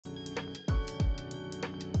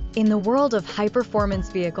In the world of high-performance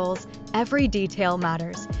vehicles, every detail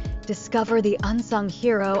matters. Discover the unsung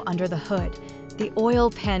hero under the hood, the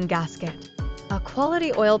oil pan gasket. A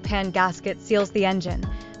quality oil pan gasket seals the engine,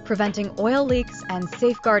 preventing oil leaks and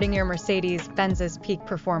safeguarding your Mercedes-Benz's peak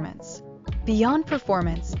performance. Beyond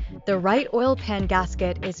performance, the right oil pan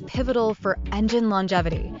gasket is pivotal for engine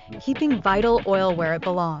longevity, keeping vital oil where it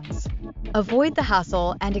belongs. Avoid the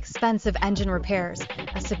hassle and expensive engine repairs.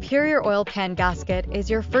 A superior oil pan gasket is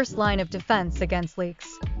your first line of defense against leaks.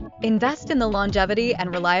 Invest in the longevity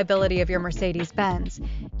and reliability of your Mercedes-Benz.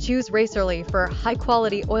 Choose Racerly for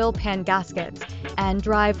high-quality oil pan gaskets and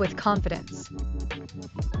drive with confidence.